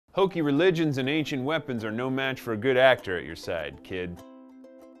Hokey religions and ancient weapons are no match for a good actor at your side, kid.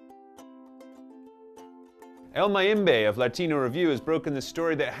 El Mayimbe of Latino Review has broken the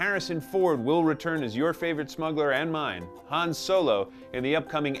story that Harrison Ford will return as your favorite smuggler and mine, Han Solo, in the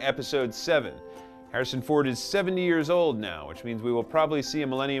upcoming Episode 7. Harrison Ford is 70 years old now, which means we will probably see a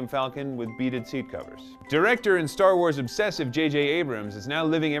Millennium Falcon with beaded seat covers. Director and Star Wars obsessive J.J. Abrams is now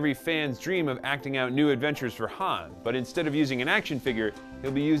living every fan's dream of acting out new adventures for Han, but instead of using an action figure,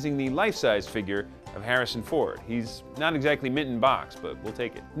 he'll be using the life-size figure of Harrison Ford. He's not exactly mint in box, but we'll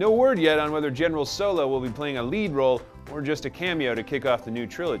take it. No word yet on whether General Solo will be playing a lead role or just a cameo to kick off the new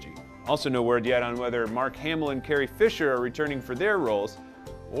trilogy. Also no word yet on whether Mark Hamill and Carrie Fisher are returning for their roles,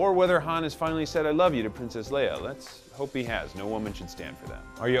 or whether Han has finally said I love you to Princess Leia. Let's hope he has. No woman should stand for that.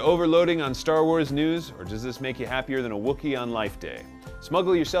 Are you overloading on Star Wars news, or does this make you happier than a Wookiee on Life Day?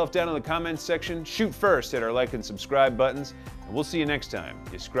 Smuggle yourself down in the comments section, shoot first, hit our like and subscribe buttons, and we'll see you next time,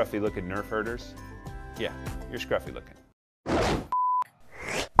 you scruffy looking nerf herders. Yeah, you're scruffy looking.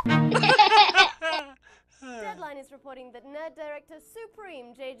 Deadline is reporting that nerd director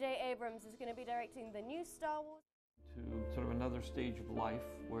Supreme J.J. Abrams is going to be directing the new Star Wars. To sort of another stage of life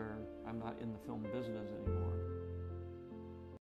where I'm not in the film business anymore.